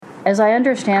As I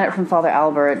understand it from Father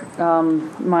Albert,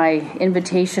 my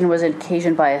invitation was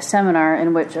occasioned by a seminar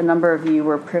in which a number of you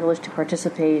were privileged to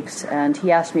participate, and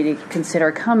he asked me to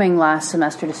consider coming last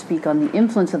semester to speak on the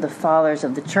influence of the Fathers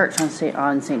of the Church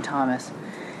on St. Thomas,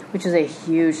 which is a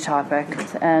huge topic,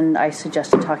 and I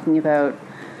suggested talking about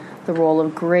the role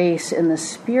of grace in the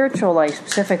spiritual life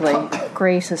specifically.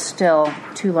 Grace is still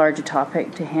too large a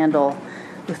topic to handle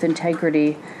with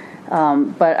integrity,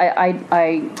 but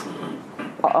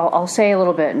I'll say a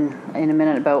little bit in a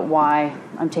minute about why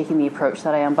I'm taking the approach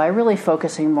that I am by really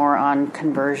focusing more on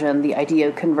conversion, the idea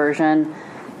of conversion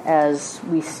as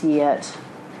we see it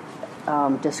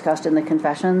discussed in the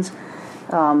Confessions,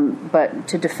 but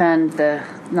to defend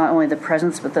not only the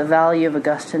presence but the value of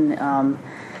Augustine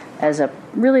as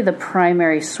really the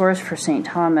primary source for St.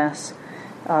 Thomas.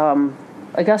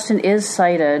 Augustine is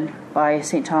cited by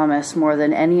St. Thomas more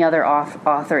than any other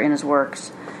author in his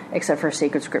works, except for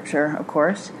sacred scripture, of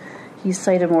course. He's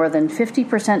cited more than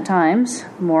 50% times,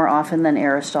 more often than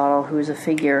Aristotle, who is a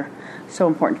figure so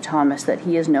important to Thomas that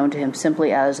he is known to him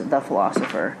simply as the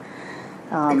philosopher.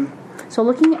 So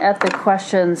looking at the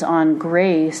questions on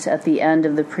grace at the end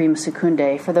of the Prima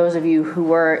Secundae, for those of you who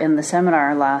were in the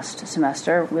seminar last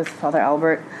semester with Father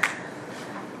Albert,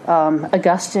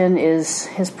 Augustine is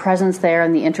his presence there,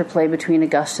 and the interplay between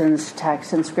Augustine's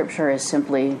text and scripture is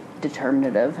simply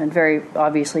determinative and very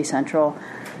obviously central.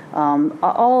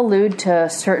 I'll allude to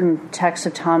certain texts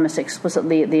of Thomas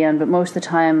explicitly at the end, but most of the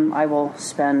time I will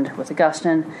spend with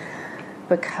Augustine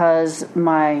because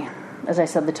as I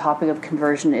said, the topic of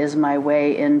conversion is my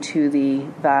way into the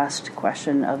vast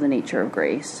question of the nature of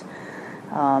grace.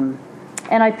 And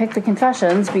I picked the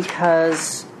Confessions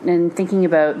because in thinking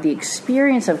about the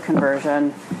experience of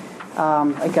conversion,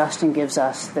 Augustine gives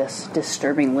us this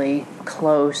disturbingly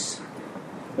close,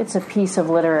 it's a piece of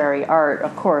literary art,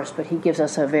 of course, but he gives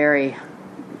us a very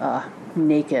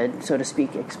naked, so to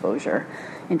speak, exposure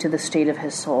into the state of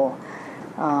his soul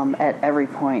at every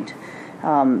point.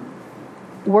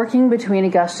 Working between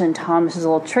Augustine and Thomas is a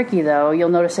little tricky, though. You'll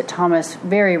notice that Thomas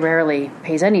very rarely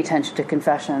pays any attention to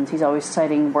Confessions. He's always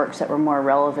citing works that were more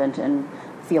relevant in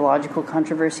theological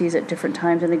controversies at different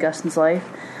times in Augustine's life.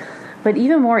 But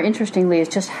even more interestingly is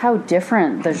just how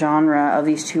different the genre of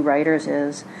these two writers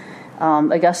is.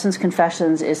 Augustine's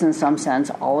Confessions is in some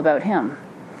sense all about him.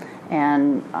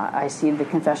 And I see the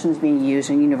Confessions being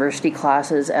used in university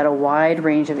classes at a wide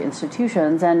range of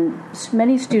institutions, and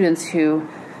many students who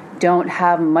don't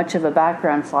have much of a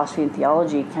background in philosophy and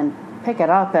theology can pick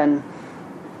it up and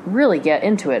really get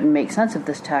into it and make sense of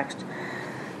this text.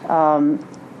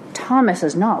 Thomas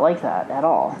is not like that at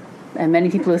all. And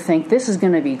many people who think this is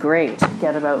going to be great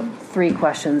get about 3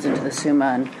 questions into the Summa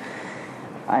and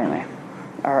anyway,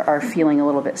 are feeling a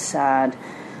little bit sad.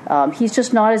 He's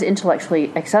just not as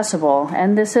intellectually accessible,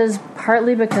 and this is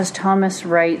partly because Thomas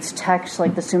writes texts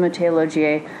like the Summa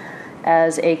Theologiae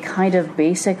as a kind of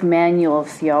basic manual of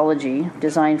theology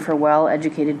designed for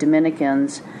well-educated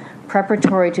Dominicans,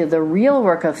 preparatory to the real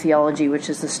work of theology, which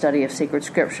is the study of sacred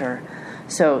scripture.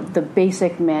 So the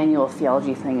basic manual of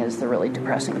theology thing is the really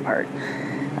depressing part.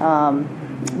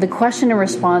 The question and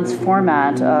response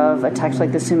format of a text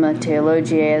like the Summa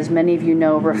Theologiae, as many of you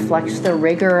know, reflects the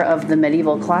rigor of the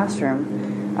medieval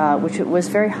classroom, which was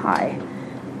very high.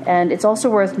 And it's also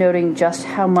worth noting just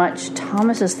how much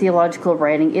Thomas's theological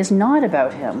writing is not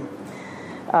about him.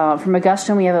 From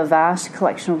Augustine, we have a vast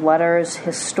collection of letters,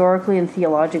 historically and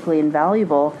theologically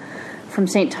invaluable. From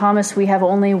St. Thomas, we have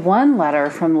only one letter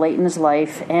from late in his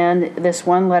life, and this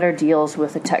one letter deals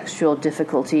with a textual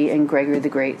difficulty in Gregory the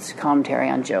Great's commentary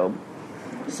on Job.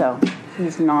 So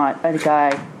he's not a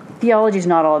guy. Theology is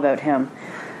not all about him.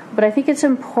 But I think it's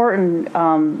important,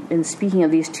 in speaking of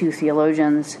these two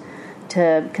theologians,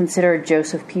 to consider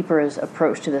Joseph Pieper's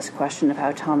approach to this question of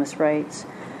how Thomas writes,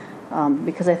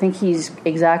 because I think he's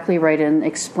exactly right in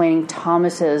explaining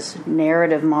Thomas's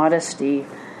narrative modesty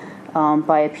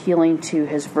by appealing to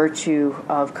his virtue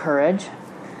of courage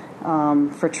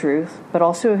for truth, but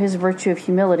also his virtue of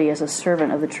humility as a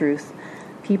servant of the truth.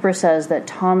 Pieper says that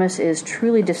Thomas is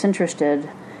truly disinterested,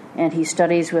 and he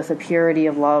studies with a purity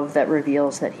of love that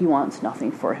reveals that he wants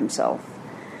nothing for himself.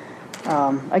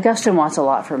 Augustine wants a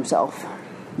lot for himself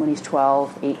when he's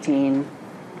 12, 18,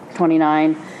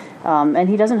 29, and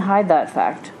he doesn't hide that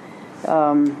fact.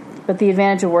 But the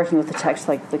advantage of working with a text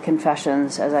like the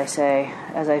Confessions, as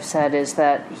I've said, is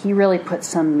that he really puts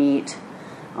some meat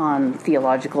on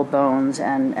theological bones,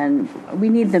 and we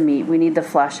need the meat, we need the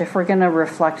flesh if we're going to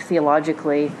reflect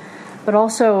theologically, but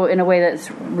also in a way that's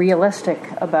realistic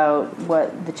about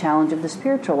what the challenge of the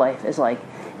spiritual life is like.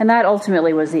 And that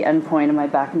ultimately was the end point of my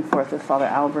back and forth with Father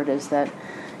Albert, is that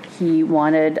he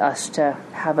wanted us to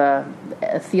have a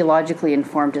theologically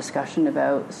informed discussion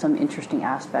about some interesting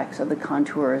aspects of the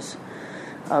contours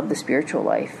of the spiritual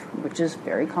life, which is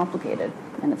very complicated,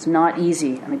 and it's not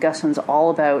easy, and Augustine's all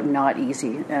about not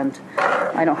easy, and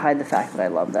I don't hide the fact that I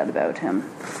love that about him.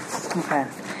 Okay,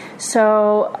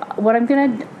 so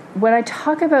when I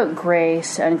talk about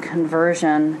grace and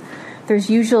conversion,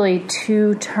 there's usually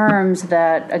two terms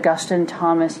that Augustine and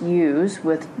Thomas use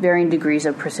with varying degrees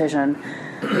of precision,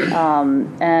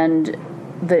 and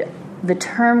the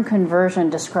term conversion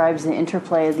describes the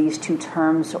interplay of these two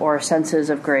terms or senses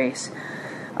of grace.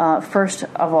 First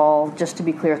of all, just to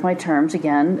be clear with my terms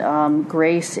again,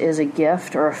 grace is a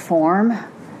gift or a form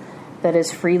that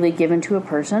is freely given to a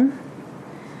person.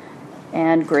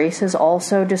 And grace is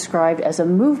also described as a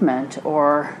movement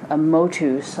or a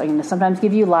motus. I can sometimes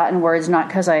give you Latin words, not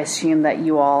because I assume that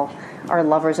you all are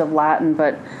lovers of Latin,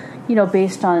 but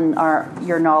based on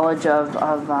your knowledge of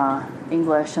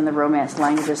English and the Romance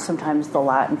languages, sometimes the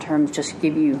Latin terms just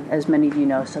give you, as many of you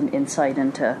know, some insight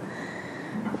into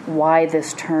why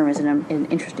this term is an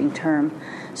interesting term.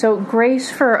 So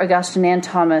grace for Augustine and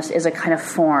Thomas is a kind of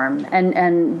form,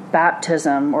 and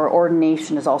baptism or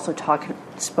ordination is also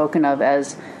spoken of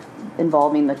as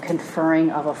involving the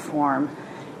conferring of a form.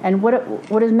 And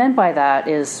what is meant by that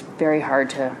is very hard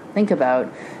to think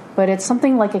about, but it's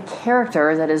something like a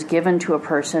character that is given to a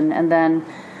person, and then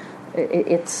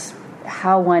it's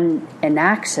how one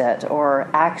enacts it or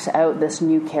acts out this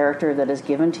new character that is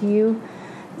given to you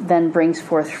then brings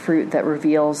forth fruit that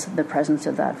reveals the presence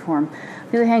of that form.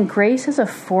 On the other hand, grace is a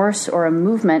force or a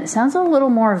movement. It sounds a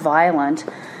little more violent,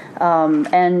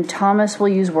 and Thomas will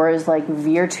use words like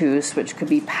virtus, which could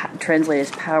be translated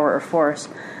as power or force.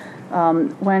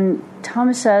 When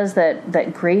Thomas says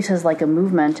that grace is like a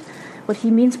movement, what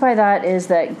he means by that is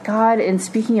that God, in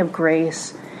speaking of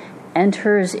grace,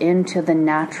 enters into the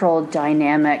natural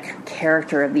dynamic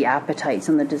character of the appetites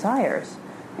and the desires.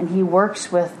 And he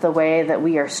works with the way that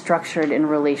we are structured in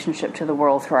relationship to the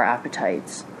world through our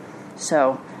appetites.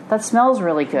 So that smells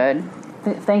really good.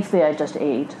 Thankfully, I just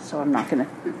ate, so I'm not going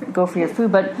to go for your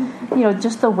food. But,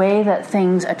 just the way that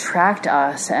things attract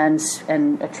us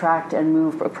and attract and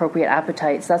move appropriate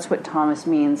appetites, that's what Thomas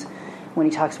means when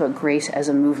he talks about grace as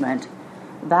a movement.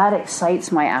 That excites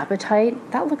my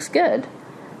appetite. That looks good.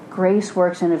 Grace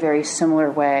works in a very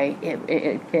similar way.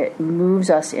 It moves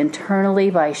us internally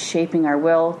by shaping our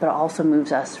will, but it also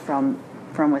moves us from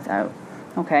without.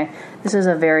 Okay, this is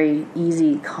a very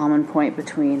easy common point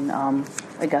between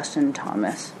Augustine and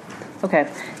Thomas. Okay,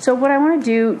 so what I want to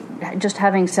do, just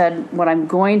having said what I'm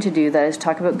going to do, that is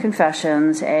talk about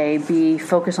confessions, A, B,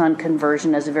 focus on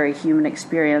conversion as a very human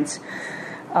experience,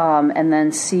 and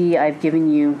then C, I've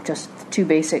given you just two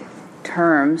basic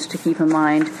terms to keep in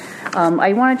mind.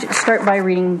 I wanted to start by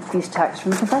reading these texts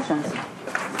from the Confessions.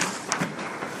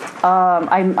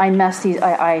 I messed these.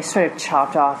 I sort of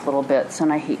chopped off little bits,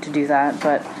 and I hate to do that.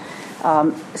 But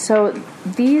so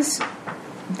these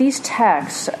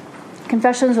texts,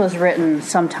 Confessions was written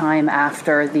sometime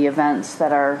after the events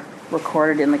that are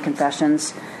recorded in the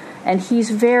Confessions, and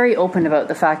he's very open about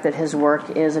the fact that his work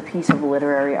is a piece of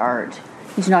literary art.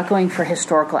 He's not going for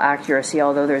historical accuracy,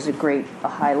 although there's a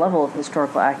high level of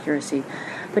historical accuracy.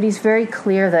 But he's very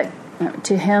clear that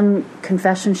to him,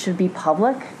 confession should be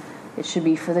public. It should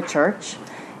be for the church.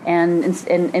 And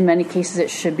in many cases, it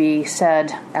should be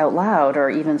said out loud or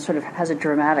even sort of has a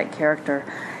dramatic character.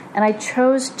 And I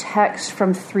chose texts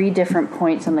from three different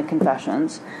points in the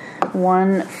Confessions.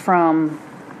 One from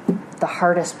the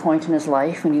hardest point in his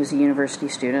life when he was a university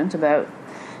student,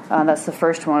 that's the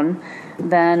first one.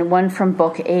 Then one from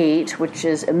Book 8, which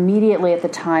is immediately at the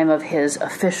time of his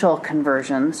official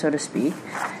conversion, so to speak.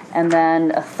 And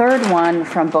then a third one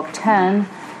from Book 10,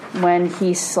 when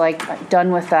he's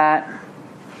done with that,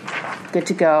 good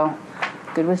to go,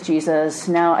 good with Jesus.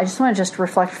 Now, I just want to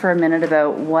reflect for a minute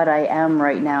about what I am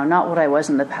right now, not what I was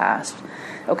in the past.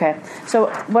 Okay, so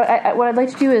what I'd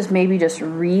like to do is maybe just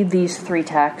read these three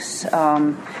texts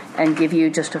and give you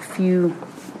just a few,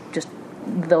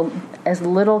 as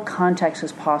little context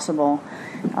as possible,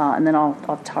 and then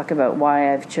I'll talk about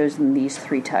why I've chosen these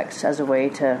three texts as a way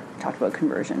to talk about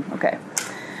conversion. Okay,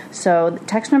 so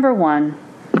text number 1.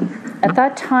 At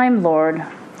that time, Lord,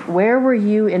 where were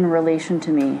you in relation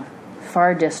to me?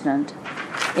 Far distant.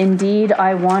 Indeed,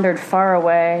 I wandered far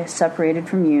away, separated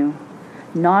from you,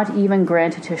 not even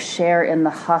granted to share in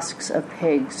the husks of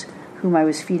pigs, whom I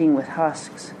was feeding with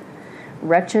husks.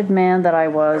 Wretched man that I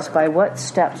was, by what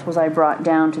steps was I brought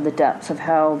down to the depths of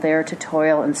hell, there to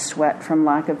toil and sweat from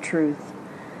lack of truth?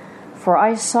 For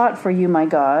I sought for you, my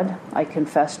God. I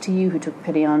confessed to you, who took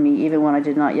pity on me, even when I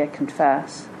did not yet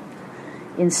confess.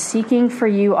 In seeking for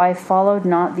you, I followed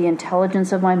not the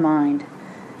intelligence of my mind,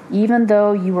 even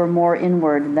though you were more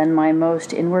inward than my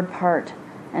most inward part,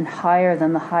 and higher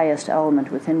than the highest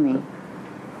element within me.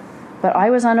 But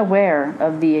I was unaware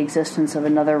of the existence of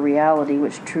another reality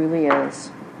which truly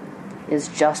is. Is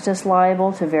justice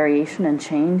liable to variation and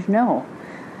change? No.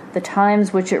 The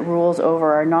times which it rules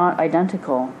over are not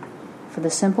identical, for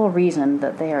the simple reason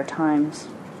that they are times.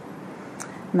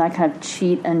 And I kind of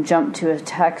cheat and jump to a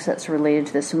text that's related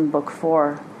to this in Book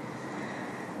 4.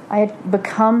 I had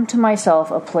become to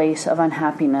myself a place of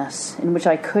unhappiness, in which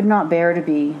I could not bear to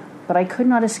be, but I could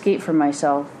not escape from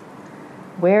myself.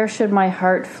 Where should my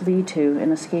heart flee to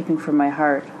in escaping from my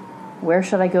heart? Where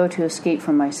should I go to escape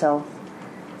from myself?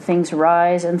 Things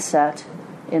rise and set.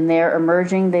 In their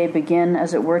emerging they begin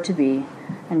as it were to be,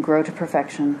 and grow to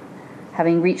perfection.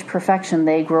 Having reached perfection,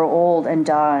 they grow old and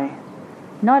die.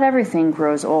 Not everything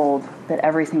grows old, but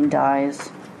everything dies.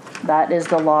 That is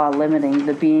the law limiting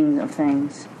the being of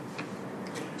things.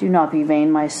 Do not be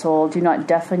vain, my soul. Do not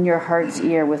deafen your heart's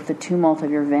ear with the tumult of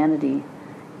your vanity.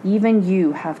 Even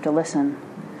you have to listen.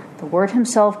 The Word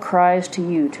himself cries to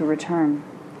you to return.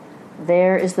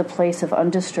 There is the place of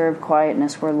undisturbed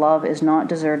quietness where love is not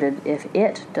deserted if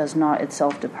it does not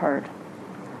itself depart.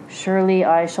 Surely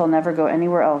I shall never go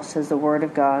anywhere else, says the Word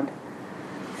of God.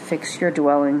 Fix your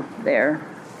dwelling there.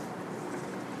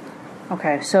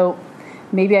 Okay, so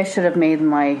maybe I should have made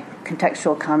my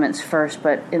contextual comments first,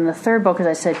 but in the third book, as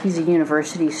I said, he's a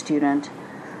university student,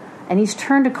 and he's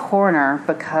turned a corner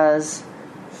because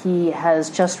he has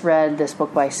just read this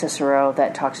book by Cicero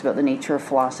that talks about the nature of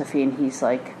philosophy, and he's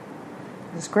like,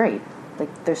 this is great.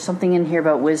 Like, there's something in here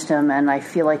about wisdom, and I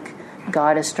feel like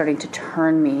God is starting to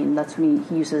turn me, and that's when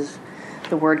he uses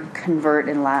the word convert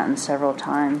in Latin several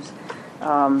times.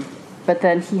 But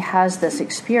then he has this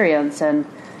experience, and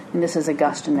this is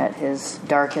Augustine at his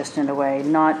darkest in a way.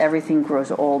 Not everything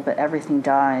grows old, but everything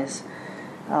dies.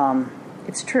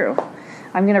 It's true.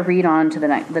 I'm going to read on to the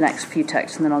next few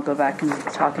texts, and then I'll go back and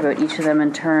talk about each of them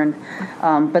in turn.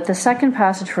 But the second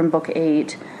passage from Book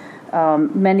 8,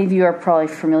 many of you are probably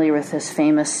familiar with this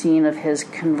famous scene of his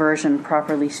conversion,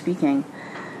 properly speaking.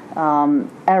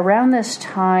 Around this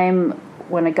time,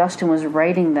 when Augustine was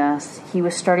writing this, he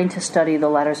was starting to study the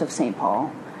letters of St.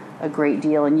 Paul a great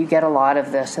deal, and you get a lot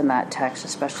of this in that text,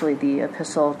 especially the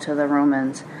epistle to the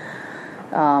Romans.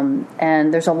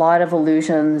 And there's a lot of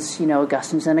allusions,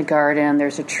 Augustine's in a garden,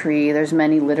 there's a tree, there's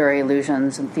many literary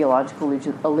allusions and theological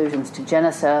allusions to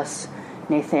Genesis,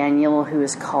 Nathaniel, who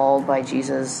is called by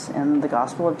Jesus in the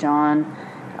Gospel of John,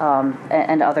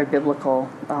 and other biblical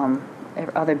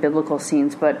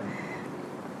scenes. But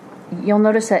you'll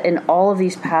notice that in all of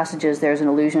these passages, there's an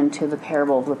allusion to the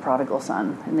parable of the prodigal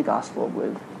son in the Gospel of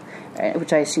Luke,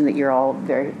 which I assume that you're all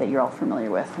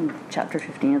familiar with, in chapter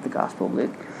 15 of the Gospel of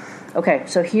Luke. Okay,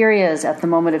 so here he is at the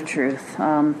moment of truth.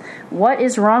 What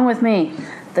is wrong with me?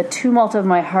 The tumult of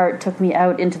my heart took me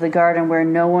out into the garden where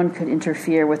no one could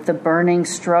interfere with the burning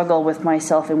struggle with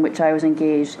myself in which I was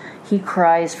engaged. He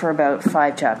cries for about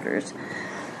 5 chapters.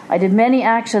 I did many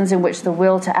actions in which the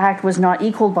will to act was not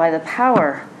equaled by the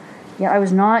power. Yet I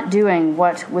was not doing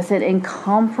what with an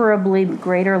incomparably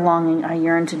greater longing I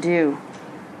yearned to do.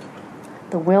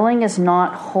 The willing is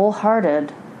not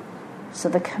wholehearted, so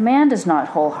the command is not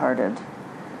wholehearted.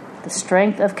 The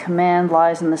strength of command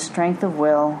lies in the strength of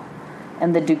will,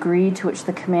 and the degree to which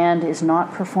the command is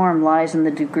not performed lies in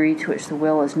the degree to which the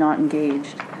will is not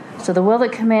engaged. So the will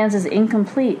that commands is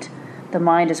incomplete. The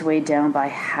mind is weighed down by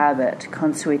habit,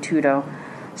 consuetudo.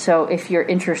 So if you're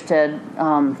interested,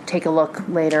 take a look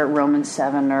later at Romans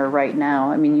 7 or right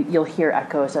now. I mean, you'll hear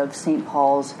echoes of St.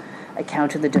 Paul's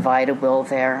account of the divided will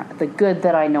there. The good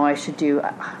that I know I should do,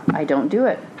 I don't do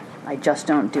it. I just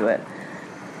don't do it.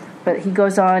 But he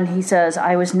goes on, he says,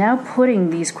 I was now putting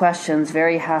these questions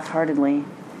very half-heartedly.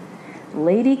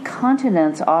 Lady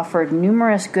Continence offered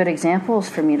numerous good examples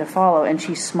for me to follow, and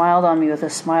she smiled on me with a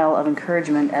smile of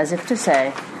encouragement, as if to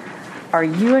say, are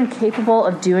you incapable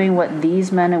of doing what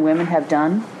these men and women have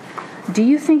done? Do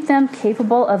you think them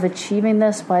capable of achieving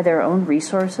this by their own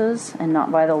resources and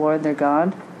not by the Lord their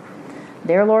God?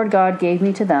 Their Lord God gave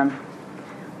me to them.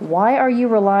 Why are you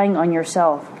relying on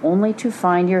yourself, only to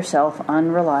find yourself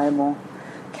unreliable?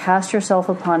 Cast yourself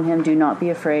upon him, do not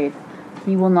be afraid.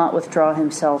 He will not withdraw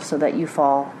himself so that you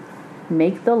fall.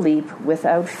 Make the leap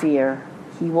without fear.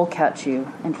 He will catch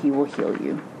you, and he will heal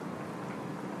you.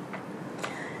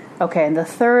 Okay, and the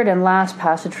third and last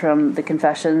passage from the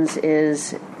Confessions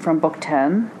is from Book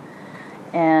 10.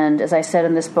 And as I said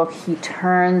in this book, he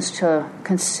turns to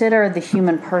consider the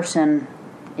human person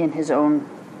in his own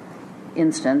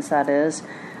instance, that is,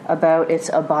 about its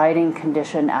abiding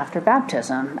condition after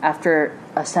baptism, after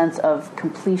a sense of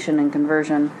completion and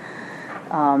conversion.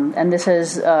 And this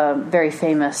is a very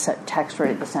famous text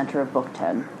right at the center of Book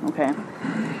 10. Okay,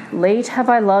 late have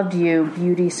I loved you,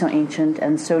 beauty so ancient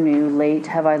and so new. Late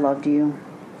have I loved you.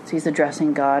 So he's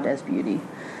addressing God as beauty.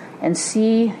 And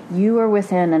see, you were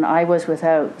within and I was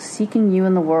without, seeking you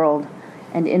in the world.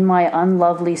 And in my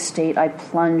unlovely state I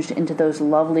plunged into those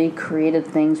lovely created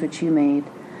things which you made.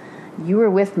 You were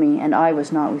with me and I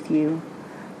was not with you.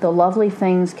 The lovely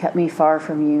things kept me far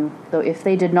from you, though if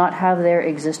they did not have their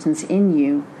existence in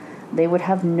you, they would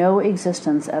have no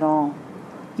existence at all.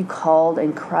 You called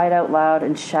and cried out loud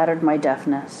and shattered my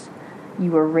deafness. You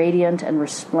were radiant and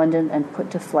resplendent and put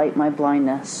to flight my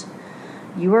blindness.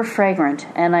 You were fragrant,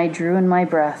 and I drew in my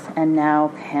breath, and now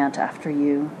pant after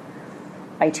you.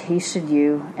 I tasted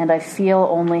you, and I feel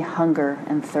only hunger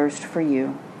and thirst for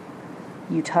you.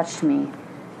 You touched me,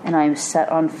 and I am set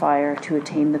on fire to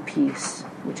attain the peace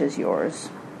which is yours.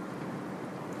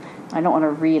 I don't want to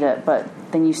read it, but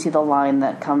then you see the line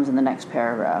that comes in the next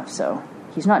paragraph. So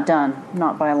he's not done,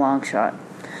 not by a long shot.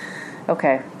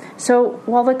 Okay, so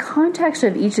while the context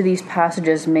of each of these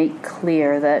passages make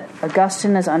clear that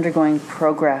Augustine is undergoing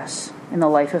progress in the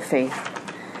life of faith,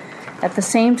 at the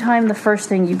same time, the first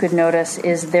thing you could notice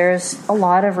is there's a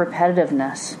lot of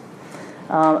repetitiveness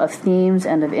of themes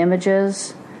and of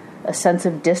images, a sense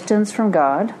of distance from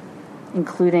God,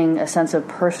 including a sense of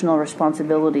personal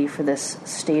responsibility for this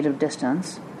state of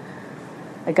distance.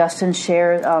 Augustine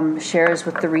shares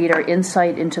with the reader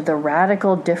insight into the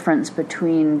radical difference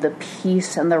between the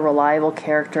peace and the reliable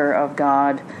character of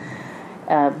God,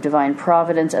 divine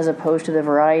providence, as opposed to the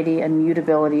variety and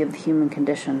mutability of the human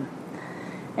condition.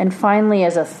 And finally,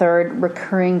 as a third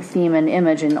recurring theme and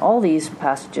image in all these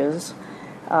passages,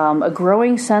 a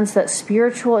growing sense that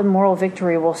spiritual and moral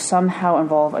victory will somehow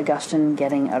involve Augustine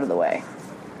getting out of the way.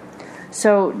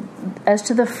 So, as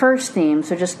to the first theme,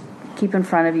 so just keep in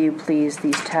front of you, please,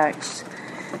 these texts.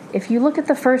 If you look at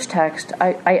the first text,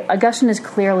 Augustine is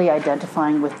clearly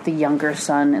identifying with the younger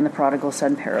son in the prodigal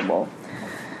son parable.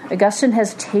 Augustine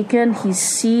has he's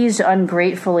seized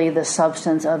ungratefully the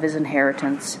substance of his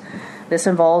inheritance. This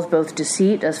involves both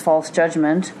deceit as false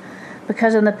judgment,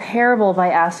 because in the parable, by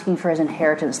asking for his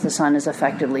inheritance, the son is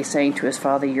effectively saying to his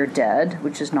father, "You're dead,"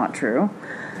 which is not true.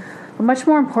 But much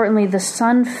more importantly, the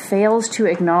son fails to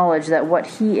acknowledge that what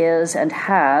he is and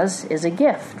has is a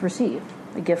gift received,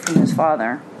 a gift from his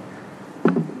father.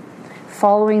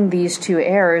 Following these two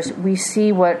errors, we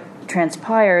see what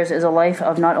transpires is a life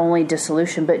of not only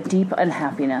dissolution, but deep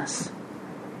unhappiness,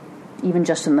 even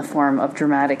just in the form of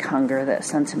dramatic hunger that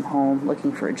sends him home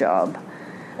looking for a job.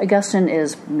 Augustine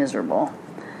is miserable.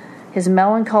 His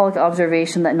melancholic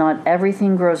observation that not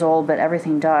everything grows old but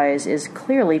everything dies is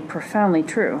clearly profoundly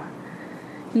true.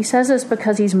 He says this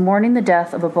because he's mourning the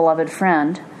death of a beloved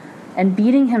friend and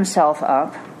beating himself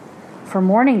up for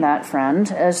mourning that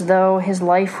friend as though his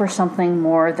life were something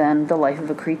more than the life of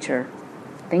a creature.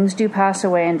 Things do pass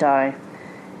away and die,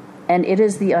 and it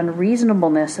is the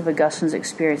unreasonableness of Augustine's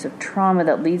experience of trauma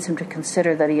that leads him to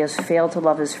consider that he has failed to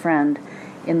love his friend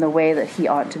in the way that he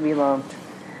ought to be loved.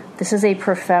 This is a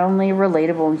profoundly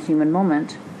relatable and human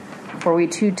moment, for we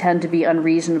too tend to be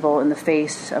unreasonable in the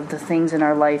face of the things in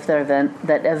our life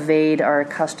that evade our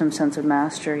accustomed sense of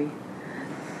mastery.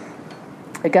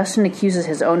 Augustine accuses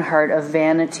his own heart of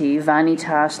vanity.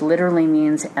 Vanitas literally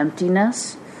means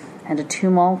emptiness and a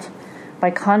tumult. By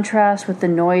contrast with the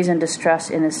noise and distress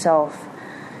in itself,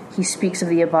 he speaks of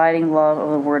the abiding love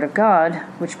of the Word of God,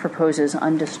 which proposes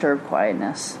undisturbed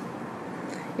quietness.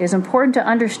 It is important to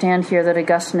understand here that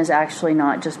Augustine is actually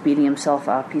not just beating himself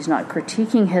up. He's not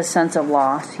critiquing his sense of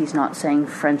loss. He's not saying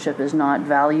friendship is not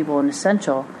valuable and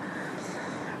essential.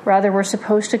 Rather, we're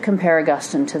supposed to compare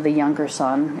Augustine to the younger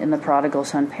son in the prodigal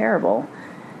son parable.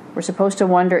 We're supposed to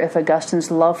wonder if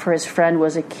Augustine's love for his friend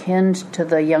was akin to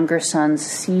the younger son's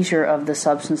seizure of the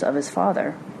substance of his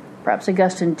father. Perhaps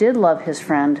Augustine did love his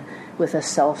friend with a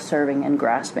self-serving and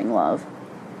grasping love.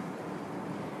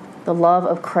 The love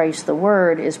of Christ the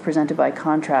Word is presented by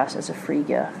contrast as a free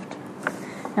gift.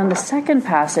 Now, in the second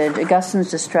passage,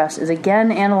 Augustine's distress is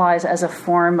again analyzed as a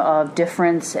form of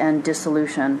difference and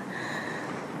dissolution.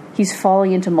 He's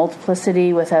falling into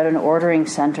multiplicity without an ordering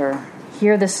center.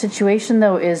 Here, the situation,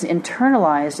 though, is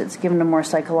internalized. It's given a more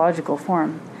psychological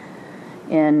form.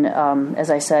 In,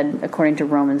 as I said, according to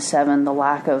Romans 7, the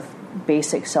lack of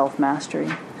basic self-mastery.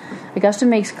 Augustine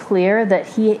makes clear that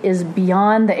he is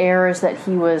beyond the errors that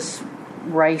he was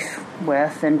rife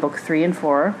with in Book 3 and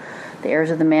 4, the errors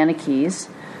of the Manichees.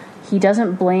 He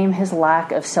doesn't blame his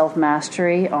lack of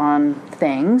self-mastery on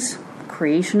things.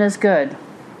 Creation is good.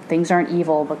 things aren't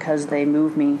evil because they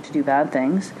move me to do bad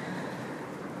things.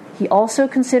 He also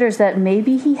considers that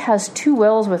maybe he has two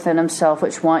wills within himself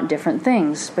which want different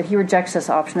things, but he rejects this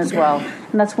option as well.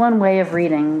 And that's one way of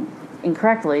reading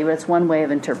incorrectly, but it's one way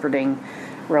of interpreting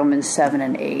Romans 7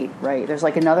 and 8, right? There's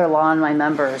like another law in my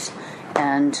members,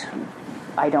 and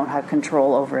I don't have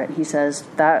control over it. He says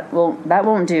that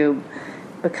won't do,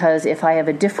 because if I have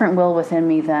a different will within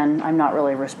me, then I'm not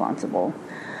really responsible.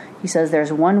 He says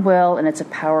there's one will, and it's a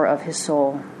power of his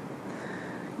soul.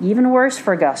 Even worse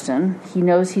for Augustine, he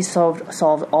knows he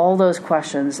solved all those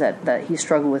questions that he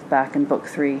struggled with back in Book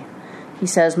 3. He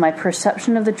says, my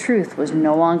perception of the truth was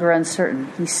no longer uncertain.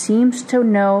 He seems to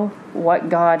know what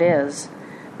God is,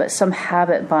 but some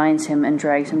habit binds him and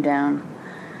drags him down.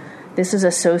 This is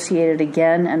associated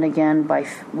again and again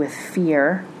with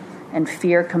fear, and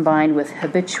fear combined with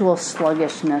habitual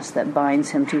sluggishness that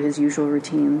binds him to his usual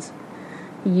routines.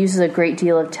 He uses a great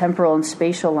deal of temporal and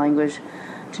spatial language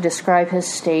to describe his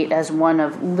state as one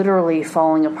of literally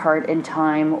falling apart in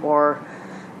time, or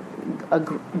a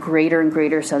greater and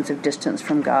greater sense of distance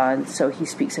from God. So he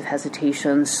speaks of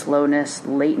hesitation, slowness,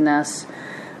 lateness,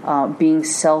 being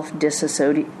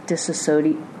disassociated.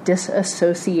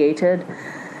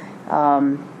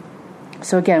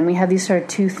 So again, we have these sort of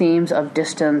two themes of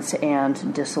distance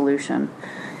and dissolution.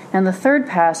 And the third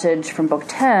passage from Book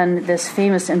 10, this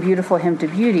famous and beautiful hymn to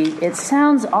beauty, it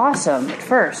sounds awesome at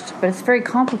first, but it's very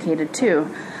complicated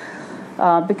too,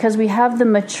 because we have the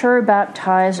mature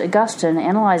baptized Augustine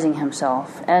analyzing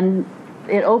himself, and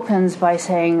it opens by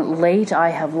saying, late I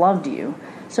have loved you.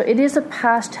 So it is a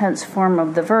past tense form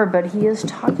of the verb, but he is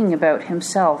talking about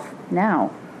himself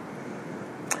now.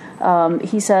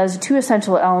 He says two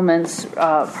essential elements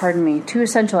are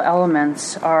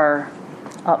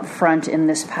up front in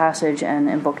this passage and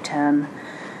in Book 10.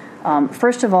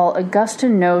 First of all,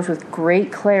 Augustine knows with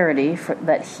great clarity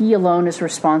that he alone is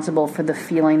responsible for the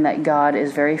feeling that God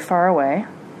is very far away.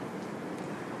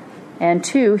 And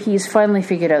two, he's finally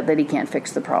figured out that he can't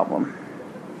fix the problem.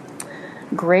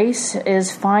 Grace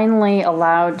is finally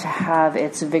allowed to have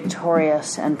its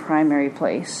victorious and primary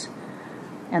place.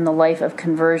 And the life of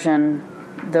conversion,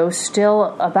 though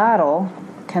still a battle,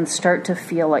 can start to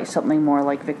feel like something more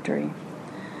like victory.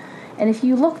 And if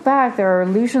you look back, there are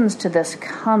allusions to this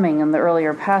coming in the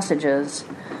earlier passages.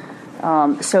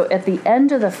 So at the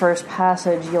end of the first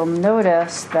passage, you'll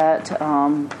notice that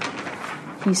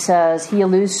he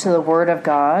alludes to the Word of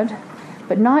God,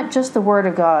 but not just the Word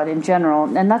of God in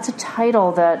general. And that's a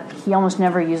title that he almost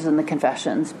never uses in the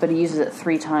Confessions, but he uses it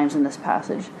 3 times in this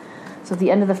passage. So at the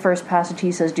end of the first passage,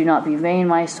 he says, do not be vain,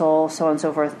 my soul, so on and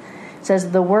so forth. It says,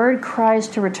 the Word cries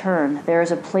to return. There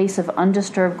is a place of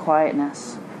undisturbed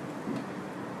quietness,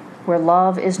 where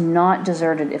love is not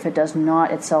deserted if it does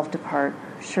not itself depart.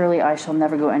 Surely I shall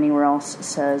never go anywhere else,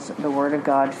 says the Word of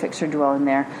God, fixed or dwelling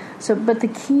there. So, but the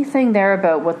key thing there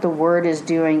about what the Word is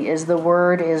doing is the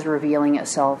Word is revealing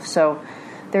itself. So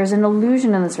there's an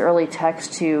allusion in this early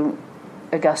text to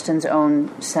Augustine's own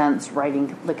sense,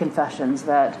 writing the Confessions,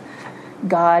 that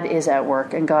God is at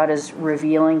work and God is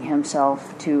revealing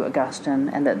himself to Augustine,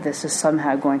 and that this is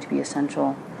somehow going to be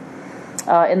essential.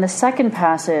 In the second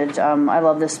passage, I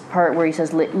love this part where he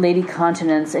says, Lady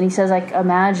Continence, and he says, I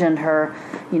imagined her,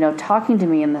 talking to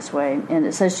me in this way. And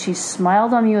it says she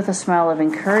smiled on me with a smile of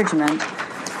encouragement,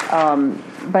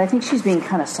 but I think she's being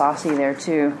kind of saucy there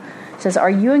too. It says, are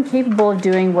you incapable of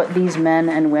doing what these men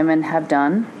and women have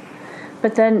done?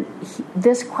 But then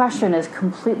this question is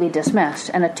completely dismissed,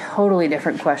 and a totally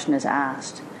different question is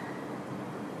asked.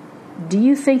 Do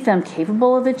you think them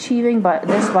capable of achieving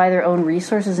this by their own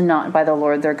resources and not by the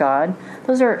Lord their God?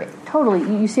 Those are totally,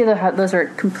 you see that those are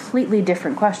completely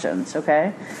different questions,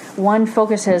 okay? One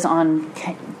focuses on,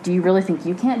 do you really think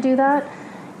you can't do that?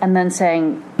 And then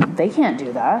saying, they can't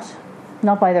do that,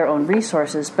 not by their own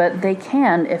resources, but they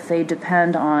can if they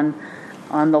depend on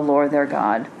the Lord their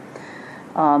God.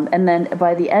 And then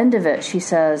by the end of it, she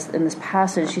says, in this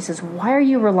passage, she says, why are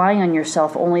you relying on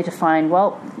yourself only to find,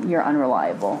 well, you're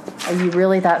unreliable? Are you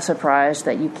really that surprised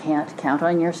that you can't count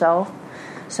on yourself?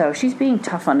 So she's being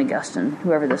tough on Augustine,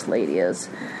 whoever this lady is.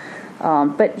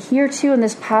 But here, too, in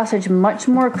this passage, much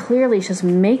more clearly, she says,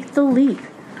 make the leap.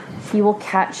 He will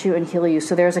catch you and heal you.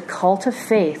 So there's a call to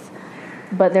faith,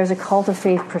 but there's a call to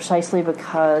faith precisely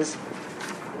because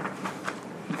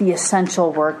the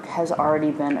essential work has already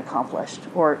been accomplished,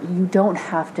 or you don't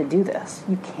have to do this.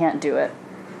 You can't do it.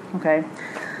 Okay?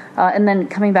 And then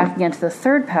coming back again to the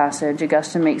third passage,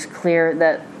 Augustine makes clear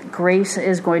that grace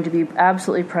is going to be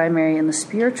absolutely primary in the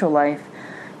spiritual life,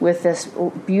 with this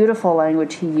beautiful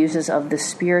language he uses of the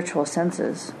spiritual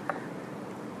senses.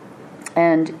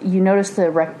 And you notice the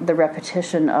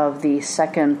repetition of the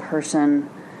second person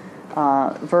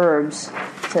verbs.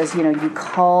 It says, you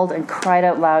called and cried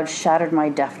out loud, shattered my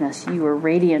deafness. You were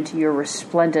radiant, you were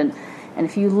resplendent. And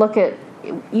if you look at,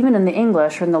 even in the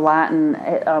English or in the Latin,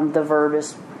 the verb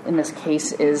is, in this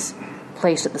case, is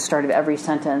placed at the start of every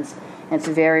sentence. And it's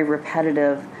very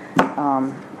repetitive.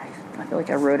 I feel like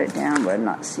I wrote it down, but I'm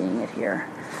not seeing it here.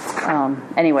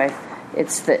 Anyway,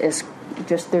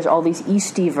 there's all these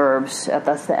isti verbs.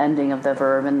 That's the ending of the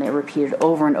verb, and they're repeated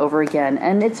over and over again.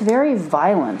 And it's very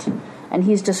violent. And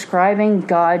he's describing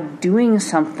God doing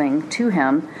something to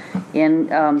him in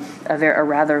a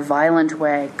rather violent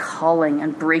way, calling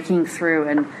and breaking through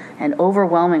and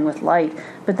overwhelming with light.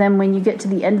 But then when you get to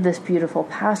the end of this beautiful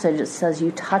passage, it says,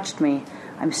 you touched me.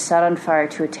 I'm set on fire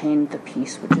to attain the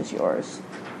peace which is yours.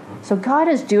 So God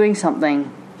is doing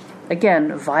something,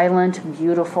 again, violent,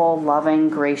 beautiful, loving,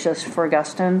 gracious for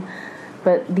Augustine.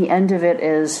 But the end of it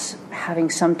is having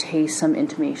some taste, some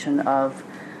intimation of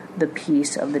the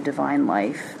peace of the divine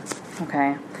life.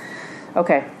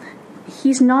 Okay.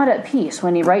 He's not at peace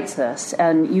when he writes this.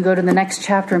 And you go to the next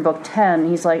chapter in Book 10,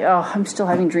 he's like, I'm still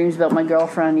having dreams about my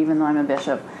girlfriend, even though I'm a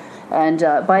bishop. And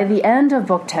by the end of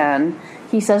Book 10,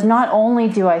 he says, not only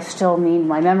do I still need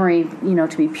my memory,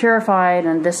 to be purified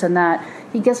and this and that,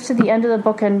 he gets to the end of the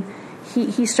book and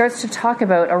he starts to talk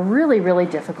about a really, really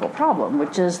difficult problem,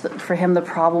 which is, for him, the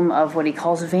problem of what he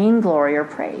calls vainglory or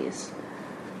praise.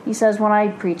 He says, when I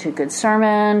preach a good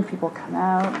sermon, people come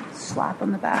out, slap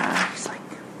on the back. He's like,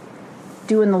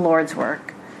 doing the Lord's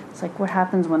work. It's like, what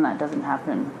happens when that doesn't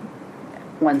happen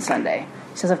one Sunday?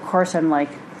 He says, of course, I'm like,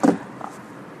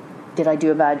 did I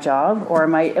do a bad job? Or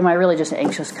am I really just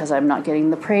anxious because I'm not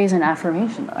getting the praise and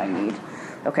affirmation that I need?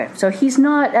 Okay, so he's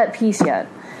not at peace yet.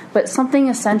 But something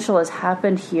essential has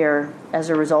happened here as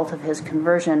a result of his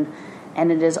conversion,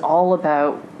 and it is all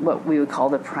about what we would call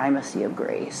the primacy of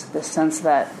grace, the sense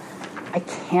that I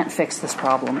can't fix this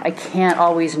problem. I can't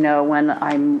always know when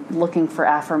I'm looking for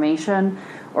affirmation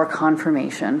or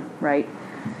confirmation, right?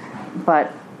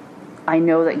 But I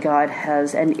know that God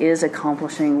has and is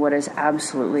accomplishing what is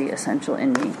absolutely essential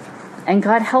in me. And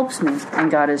God helps me, and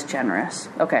God is generous.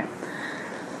 Okay.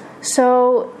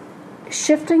 So,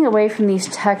 shifting away from these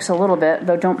texts a little bit,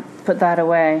 though don't put that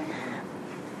away,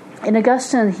 in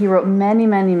Augustine, he wrote many,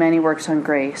 many, many works on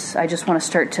grace. I just want to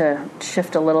start to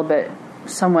shift a little bit,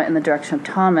 somewhat in the direction of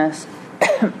Thomas.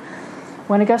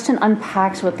 When Augustine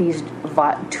unpacks what these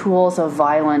tools of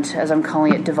violent, as I'm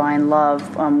calling it, divine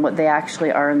love, what they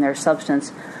actually are in their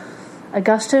substance,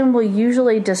 Augustine will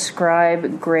usually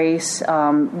describe grace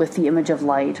with the image of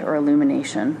light or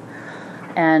illumination.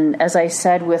 And as I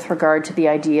said with regard to the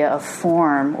idea of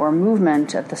form or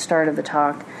movement at the start of the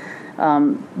talk,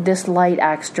 this light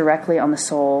acts directly on the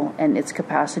soul and its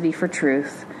capacity for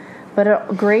truth.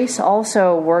 But grace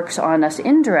also works on us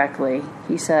indirectly,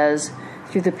 he says,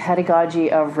 through the pedagogy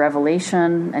of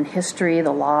revelation and history,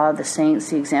 the law, the saints,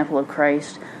 the example of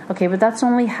Christ. Okay, but that's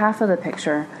only half of the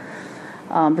picture,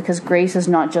 because grace is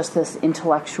not just this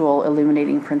intellectual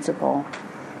illuminating principle.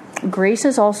 Grace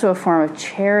is also a form of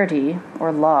charity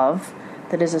or love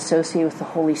that is associated with the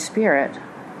Holy Spirit,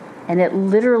 and it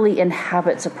literally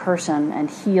inhabits a person and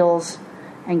heals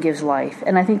and gives life.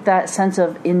 And I think that sense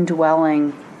of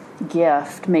indwelling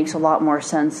gift makes a lot more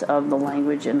sense of the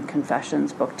language in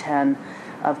Confessions, Book 10,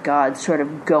 of God sort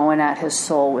of going at his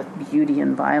soul with beauty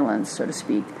and violence, so to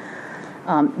speak.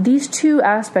 These two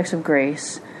aspects of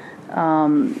grace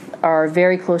are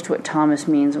very close to what Thomas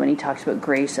means when he talks about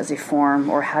grace as a form,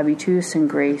 or habitus, and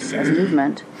grace as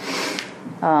movement.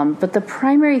 But the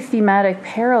primary thematic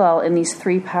parallel in these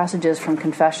three passages from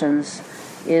Confessions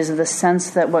is the sense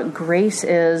that what grace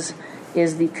is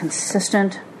the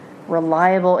consistent,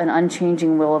 reliable, and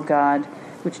unchanging will of God,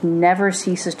 which never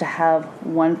ceases to have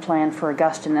one plan for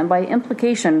Augustine, and by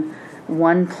implication,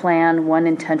 one plan, one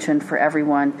intention for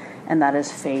everyone, and that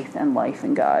is faith and life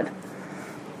in God.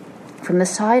 From the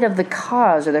side of the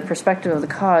cause, or the perspective of the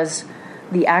cause,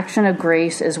 the action of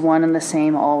grace is one and the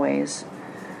same always.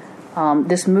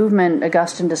 This movement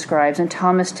Augustine describes, and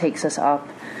Thomas takes us up,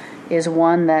 is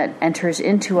one that enters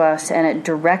into us and it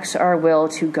directs our will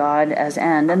to God as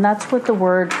end. And that's what the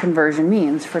word conversion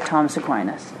means for Thomas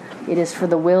Aquinas. It is for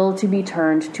the will to be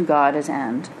turned to God as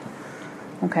end.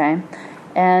 Okay?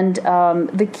 And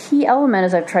the key element,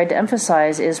 as I've tried to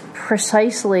emphasize, is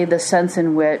precisely the sense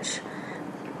in which,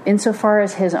 insofar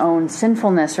as his own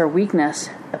sinfulness or weakness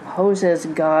opposes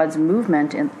God's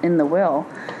movement in the will,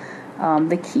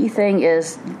 the key thing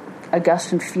is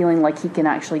Augustine feeling like he can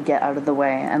actually get out of the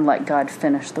way and let God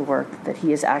finish the work that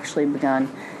he has actually begun.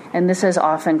 And this is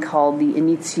often called the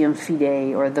initium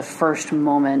fidei, or the first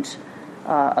moment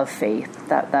of faith,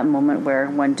 that moment where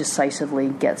one decisively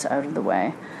gets out of the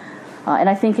way. And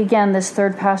I think, again, this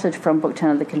third passage from Book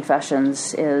 10 of the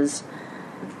Confessions is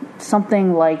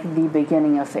something like the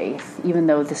beginning of faith, even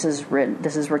though this is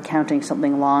recounting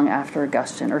something long after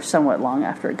Augustine, or somewhat long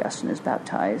after Augustine is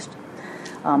baptized.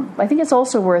 I think it's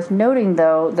also worth noting,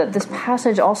 though, that this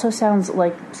passage also sounds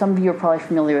like, some of you are probably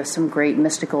familiar with some great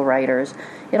mystical writers,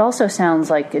 it also sounds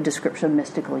like a description of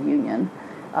mystical union.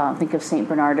 Think of St.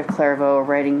 Bernard of Clairvaux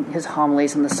writing his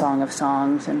homilies in the Song of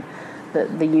Songs, and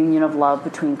the union of love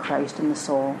between Christ and the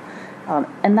soul.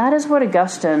 And that is what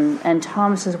Augustine and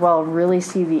Thomas as well really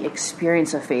see the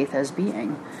experience of faith as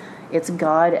being. It's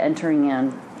God entering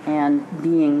in and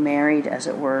being married, as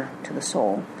it were, to the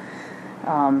soul.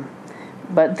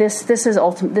 But this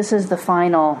is the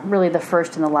final, really the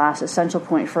first and the last essential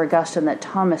point for Augustine that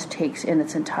Thomas takes in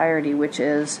its entirety, which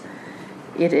is,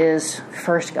 it is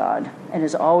first God, and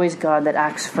is always God that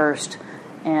acts first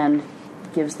and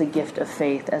gives the gift of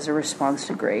faith as a response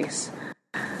to grace.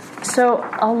 So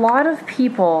a lot of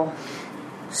people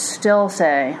still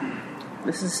say,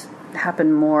 this has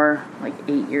happened more like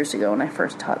 8 years ago when I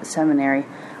first taught the seminary,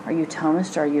 are you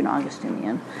Thomist or are you an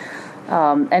Augustinian?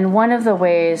 And one of the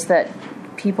ways that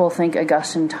people think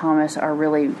Augustine and Thomas are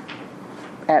really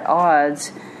at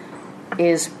odds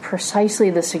is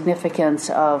precisely the significance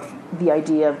of the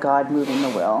idea of God moving the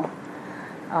will.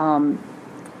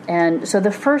 And so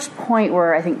the first point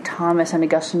where I think Thomas and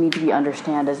Augustine need to be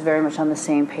understand is very much on the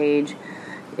same page,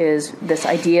 is this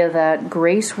idea that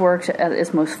grace works at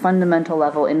its most fundamental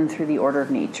level in and through the order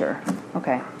of nature.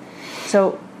 Okay,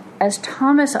 so as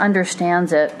Thomas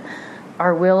understands it,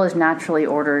 our will is naturally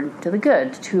ordered to the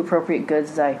good, two appropriate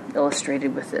goods, as I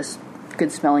illustrated with this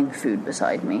good-smelling food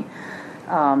beside me.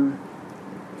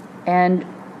 And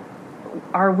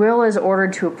our will is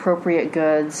ordered to appropriate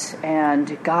goods,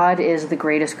 and God is the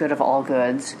greatest good of all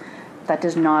goods. That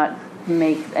does not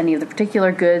make any of the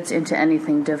particular goods into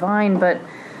anything divine, but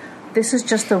this is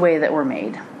just the way that we're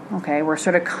made. Okay, we're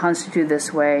sort of constituted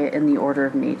this way in the order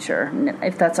of nature. And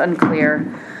if that's unclear,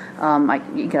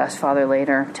 you can ask Father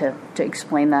later to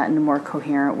explain that in a more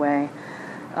coherent way.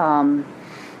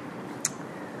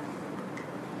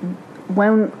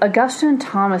 When Augustine and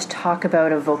Thomas talk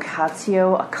about a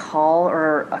vocatio, a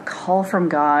call from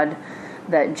God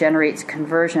that generates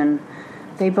conversion,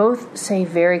 they both say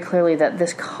very clearly that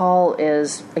this call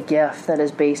is a gift that is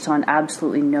based on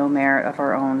absolutely no merit of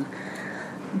our own.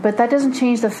 But that doesn't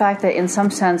change the fact that in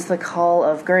some sense the call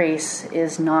of grace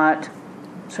is not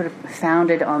sort of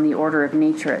founded on the order of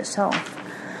nature itself.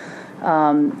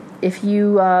 If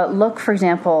you look, for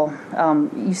example,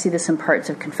 you see this in parts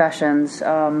of Confessions,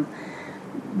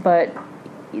 but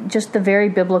just the very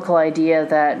biblical idea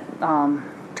that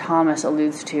Thomas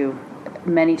alludes to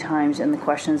many times in the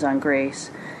questions on grace,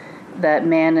 that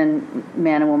man and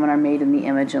woman are made in the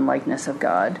image and likeness of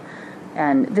God.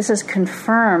 And this is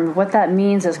confirmed, what that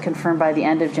means is confirmed by the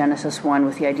end of Genesis 1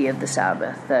 with the idea of the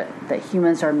Sabbath, that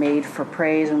humans are made for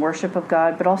praise and worship of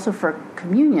God, but also for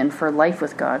communion, for life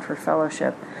with God, for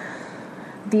fellowship.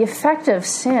 The effect of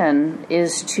sin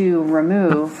is to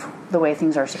remove the way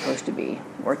things are supposed to be,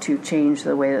 or to change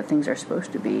the way that things are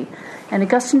supposed to be. And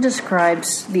Augustine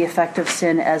describes the effect of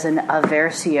sin as an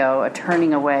aversio, a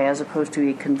turning away, as opposed to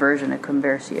a conversion, a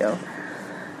conversio.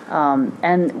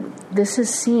 And this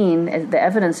is seen, the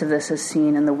evidence of this is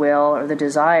seen in the will or the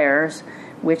desires,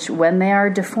 which, when they are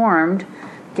deformed,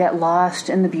 get lost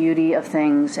in the beauty of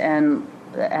things and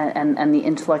the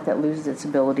intellect that loses its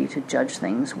ability to judge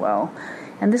things well.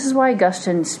 And this is why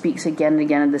Augustine speaks again and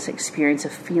again of this experience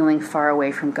of feeling far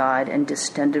away from God and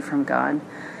distended from God,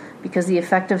 because the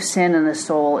effect of sin in the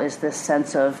soul is this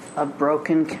sense of a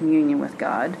broken communion with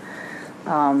God.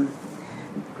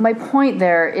 My point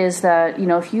there is that,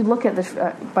 if you look at this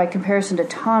by comparison to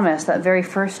Thomas, that very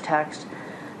first text,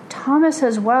 Thomas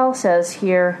as well says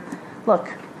here,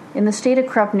 look, in the state of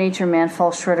corrupt nature, man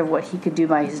falls short of what he could do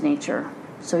by his nature,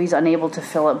 so he's unable to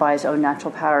fill it by his own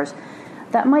natural powers.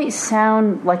 That might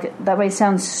sound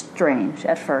strange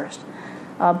at first,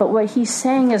 but what he's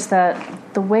saying is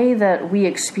that the way that we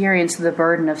experience the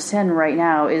burden of sin right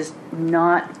now is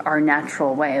not our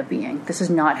natural way of being. This is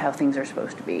not how things are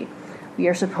supposed to be. We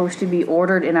are supposed to be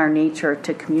ordered in our nature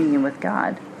to communion with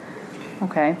God.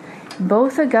 Okay?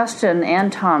 Both Augustine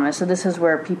and Thomas, so this is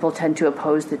where people tend to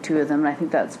oppose the two of them, and I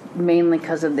think that's mainly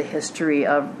because of the history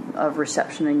of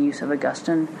reception and use of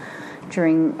Augustine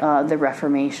during the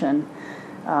Reformation.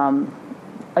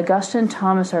 Augustine and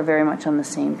Thomas are very much on the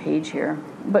same page here.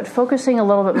 But focusing a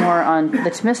little bit more on the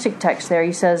Thomistic text there,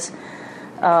 he says,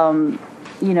 let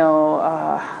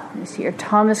me see here,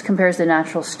 Thomas compares the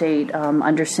natural state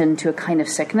under sin to a kind of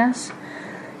sickness.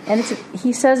 And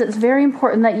he says it's very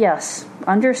important that, yes,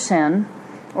 under sin,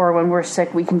 or when we're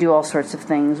sick, we can do all sorts of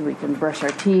things. We can brush our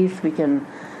teeth. We can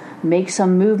make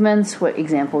some movements. What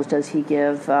examples does he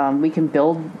give? We can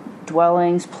build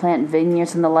dwellings, plant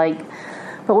vineyards, and the like.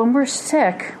 But when we're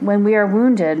sick, when we are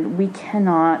wounded, we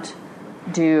cannot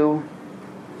do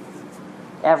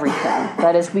everything.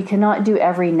 That is, we cannot do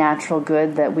every natural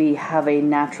good that we have a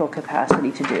natural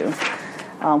capacity to do.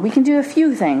 We can do a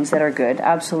few things that are good,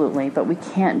 absolutely, but we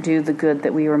can't do the good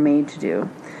that we were made to do.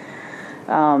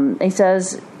 It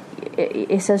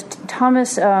says,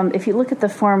 Thomas, if you look at the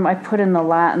form I put in the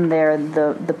Latin there,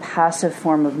 the passive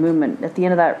form of movement, at the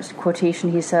end of that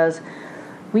quotation he says,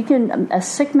 a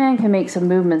sick man can make some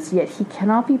movements, yet he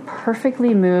cannot be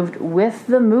perfectly moved with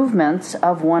the movements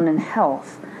of one in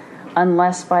health,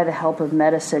 unless by the help of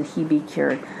medicine he be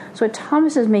cured. So what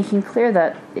Thomas is making clear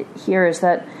that here is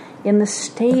that in the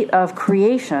state of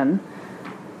creation,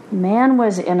 man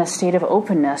was in a state of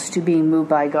openness to being moved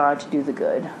by God to do the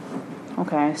good.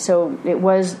 Okay, so it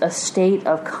was a state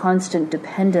of constant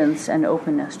dependence and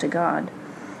openness to God.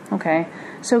 Okay,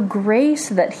 so grace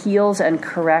that heals and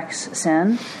corrects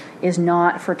sin is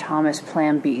not for Thomas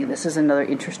plan B. This is another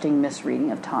interesting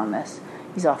misreading of Thomas.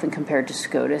 He's often compared to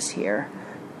Scotus here.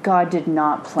 God did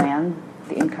not plan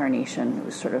the incarnation. It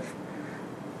was sort of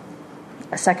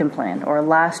a second plan or a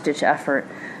last-ditch effort.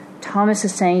 Thomas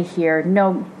is saying here,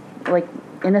 no, like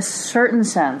in a certain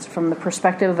sense, from the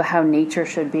perspective of how nature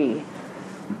should be,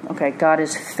 okay, God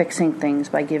is fixing things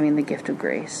by giving the gift of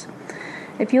grace.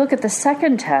 If you look at the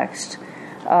second text,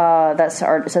 it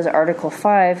says Article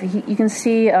 5, you can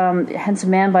see, hence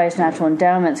man by his natural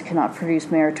endowments cannot produce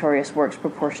meritorious works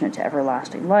proportionate to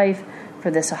everlasting life.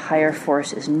 For this a higher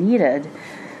force is needed.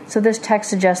 So this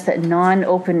text suggests that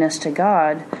non-openness to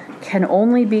God can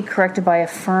only be corrected by a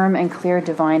firm and clear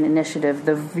divine initiative,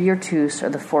 the virtus or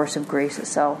the force of grace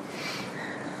itself.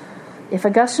 If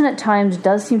Augustine at times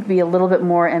does seem to be a little bit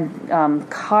more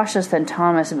cautious than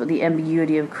Thomas about the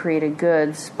ambiguity of created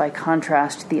goods, by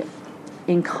contrast to the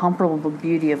incomparable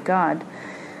beauty of God,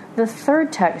 the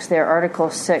third text there, Article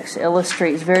 6,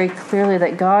 illustrates very clearly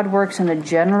that God works in a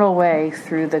general way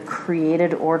through the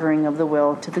created ordering of the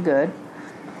will to the good,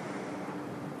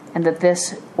 and that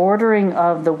this ordering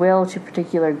of the will to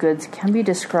particular goods can be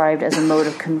described as a mode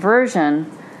of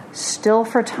conversion. Still,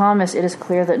 for Thomas, it is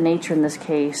clear that nature in this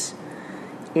case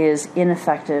is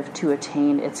ineffective to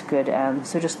attain its good end.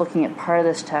 So just looking at part of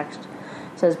this text,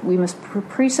 it says, we must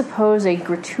presuppose a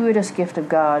gratuitous gift of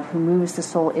God who moves the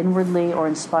soul inwardly or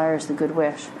inspires the good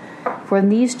wish. For in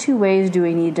these two ways do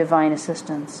we need divine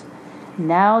assistance.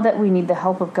 Now that we need the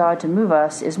help of God to move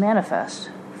us is manifest.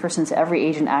 For since every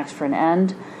agent acts for an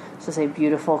end, this is a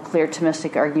beautiful, clear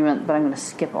Thomistic argument, but I'm going to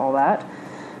skip all that.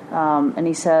 And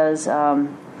he says,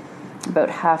 about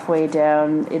halfway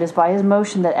down, it is by his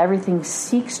motion that everything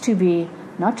seeks to be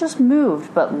not just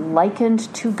moved, but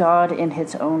likened to God in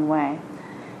its own way.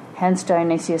 Hence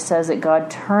Dionysius says that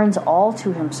God turns all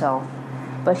to himself,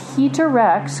 but he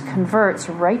converts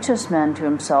righteous men to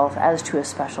himself as to a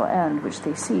special end, which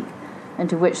they seek, and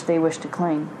to which they wish to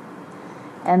cling.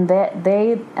 And that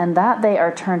they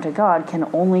are turned to God can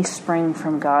only spring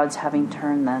from God's having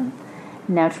turned them.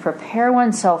 Now, to prepare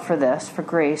oneself for this, for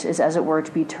grace, is as it were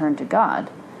to be turned to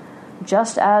God.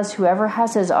 Just as whoever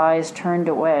has his eyes turned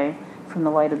away from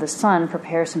the light of the sun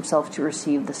prepares himself to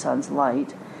receive the sun's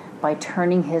light by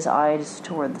turning his eyes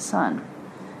toward the sun.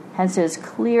 Hence it is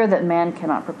clear that man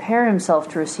cannot prepare himself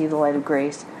to receive the light of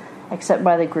grace except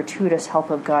by the gratuitous help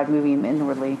of God moving him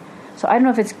inwardly. So I don't know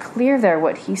if it's clear there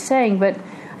what he's saying, but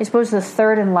I suppose the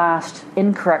third and last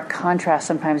incorrect contrast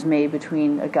sometimes made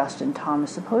between Augustine and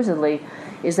Thomas, supposedly,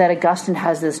 is that Augustine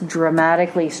has this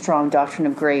dramatically strong doctrine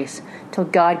of grace. Till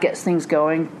God gets things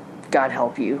going, God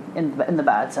help you, in the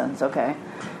bad sense, okay?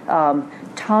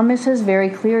 Thomas is very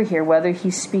clear here, whether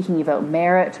he's speaking about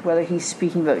merit, whether he's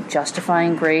speaking about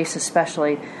justifying grace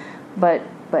especially, but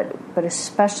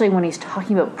especially when he's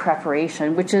talking about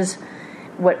preparation, which is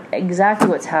exactly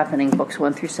what's happening in books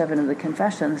 1 through 7 of the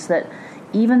Confessions, that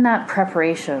even that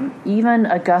preparation, even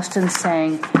Augustine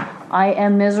saying, I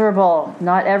am miserable,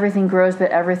 not everything grows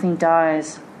but everything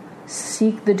dies,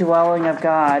 seek the dwelling of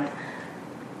God,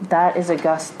 that is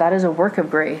a work of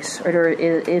grace, or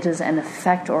it is an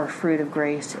effect or fruit of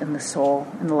grace in the soul,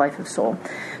 in the life of soul.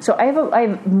 So I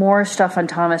have more stuff on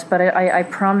Thomas, but I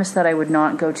promised that I would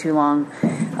not go too long.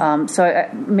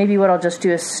 Maybe what I'll just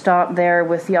do is stop there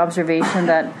with the observation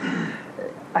that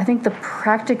I think the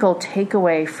practical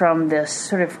takeaway from this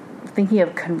sort of thinking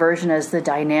of conversion as the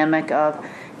dynamic of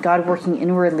God working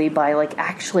inwardly by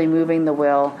actually moving the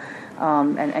will,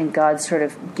 and God's sort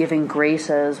of giving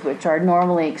graces, which are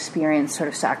normally experienced sort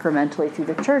of sacramentally through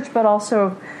the church, but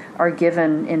also are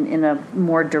given in a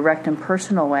more direct and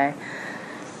personal way.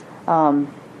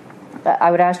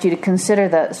 I would ask you to consider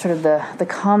that sort of the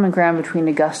common ground between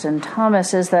Augustine and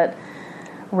Thomas is that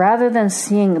rather than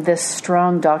seeing this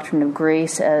strong doctrine of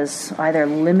grace as either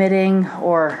limiting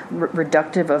or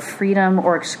reductive of freedom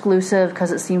or exclusive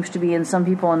because it seems to be in some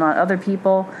people and not other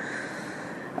people,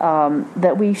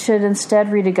 that we should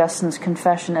instead read Augustine's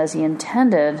Confession as he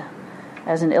intended,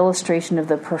 as an illustration of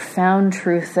the profound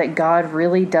truth that God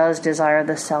really does desire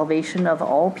the salvation of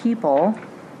all people.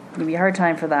 It'll be a hard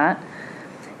time for that.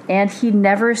 And he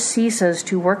never ceases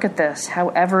to work at this,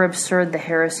 however absurd the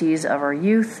heresies of our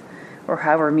youth, or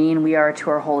however mean we are to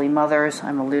our holy mothers.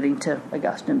 I'm alluding to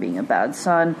Augustine being a bad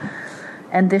son.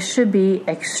 And this should be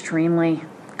extremely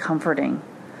comforting.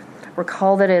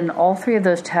 Recall that in all three of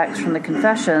those texts from the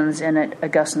Confessions and at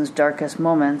Augustine's darkest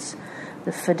moments,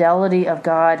 the fidelity of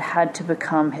God had to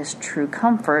become his true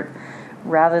comfort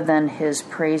rather than his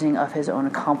praising of his own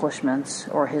accomplishments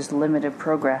or his limited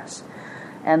progress.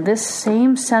 And this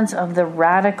same sense of the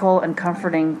radical and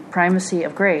comforting primacy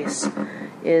of grace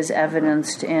is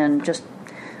evidenced in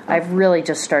I've really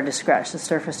just started to scratch the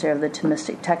surface there of the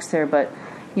Thomistic text there, but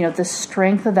the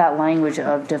strength of that language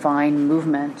of divine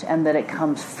movement and that it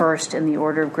comes first in the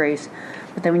order of grace.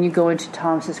 But then when you go into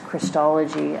Thomas's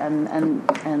Christology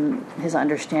and his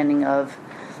understanding of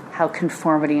how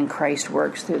conformity in Christ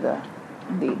works through the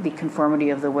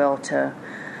conformity of the will to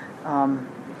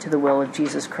the will of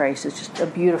Jesus Christ, is just a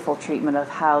beautiful treatment of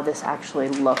how this actually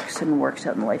looks and works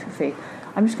out in the life of faith.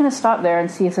 I'm just going to stop there and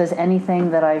see if there's anything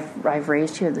that I've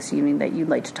raised here this evening that you'd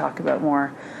like to talk about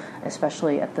more,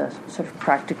 especially at the sort of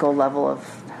practical level of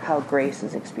how grace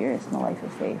is experienced in the life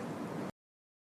of faith.